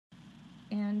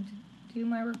and do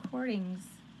my recordings.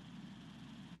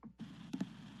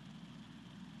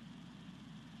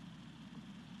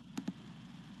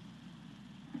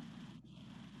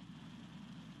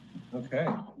 Okay,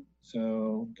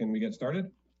 so can we get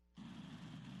started?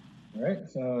 All right,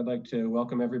 so I'd like to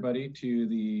welcome everybody to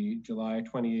the July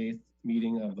 28th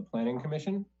meeting of the Planning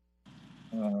Commission.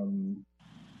 And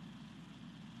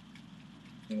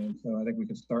so I think we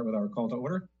could start with our call to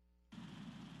order.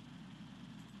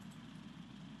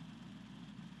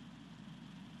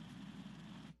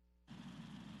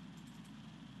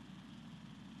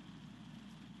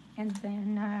 And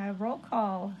then roll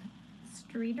call.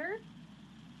 Streeter?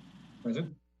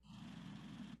 Present.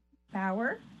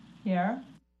 Bauer? Here.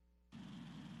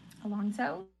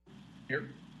 Alonso? Here.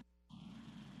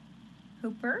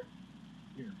 Hooper?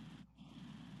 Here.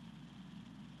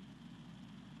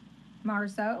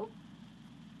 Marzo?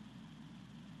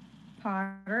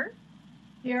 Potter?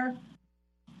 Here.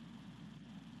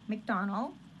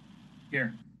 McDonald?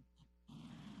 Here.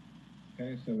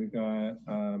 Okay, so we've got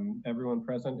everyone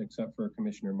present except for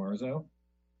Commissioner Marzo.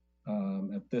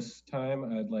 At this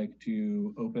time, I'd like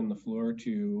to open the floor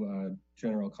to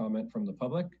general comment from the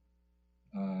public.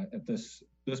 At this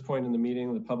point in the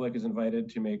meeting, the public is invited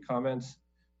to make comments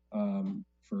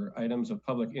for items of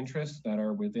public interest that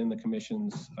are within the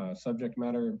Commission's subject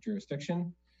matter of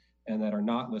jurisdiction and that are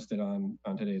not listed on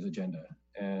today's agenda.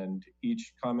 And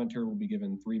each commenter will be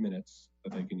given 3 minutes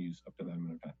that they can use up to that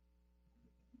amount of time.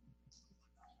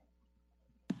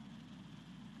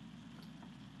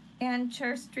 And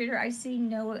Chair Streeter, I see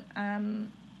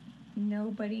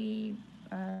nobody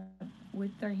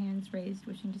with their hands raised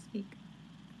wishing to speak.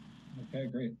 Okay,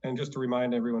 great. And just to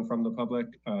remind everyone from the public,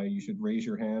 you should raise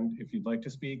your hand if you'd like to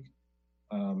speak.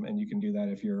 And you can do that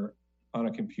if you're on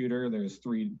a computer. There's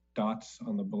 3 dots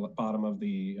on the bottom of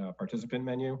the participant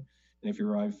menu. And if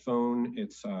you're on phone,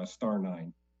 it's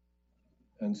 *9.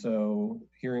 And so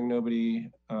hearing nobody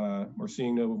or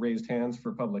seeing no raised hands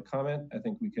for public comment, I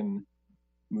think we can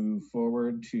move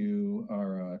forward to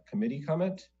our committee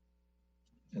comment.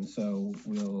 And so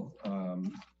we'll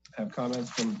have comments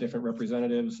from different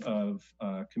representatives of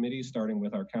committees, starting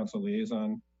with our council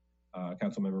liaison,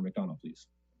 Councilmember McDonald, please.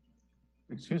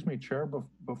 Excuse me, Chair,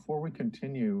 before we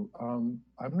continue, I'm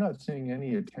not seeing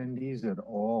any attendees at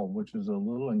all, which is a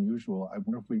little unusual. I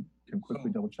wonder if we can quickly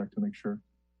double check to make sure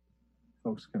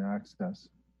folks can access.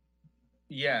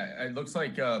 Yeah, it looks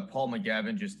like Paul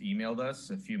McGavin just emailed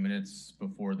us a few minutes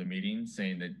before the meeting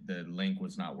saying that the link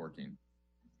was not working.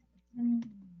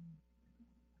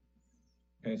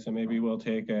 Okay, so maybe we'll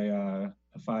take a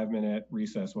 5-minute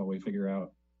recess while we figure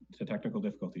out the technical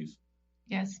difficulties.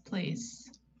 Yes, please.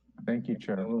 Thank you,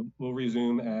 Chair. We'll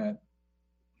resume at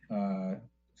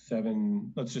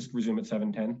 7, let's just resume at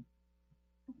 7:10.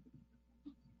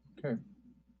 Okay.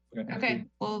 Okay,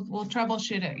 we'll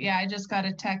troubleshoot it. Yeah, I just got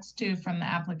a text too from the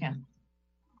applicant.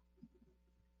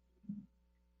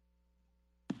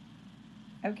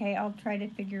 Okay, I'll try to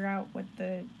figure out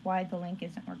why the link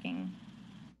isn't working.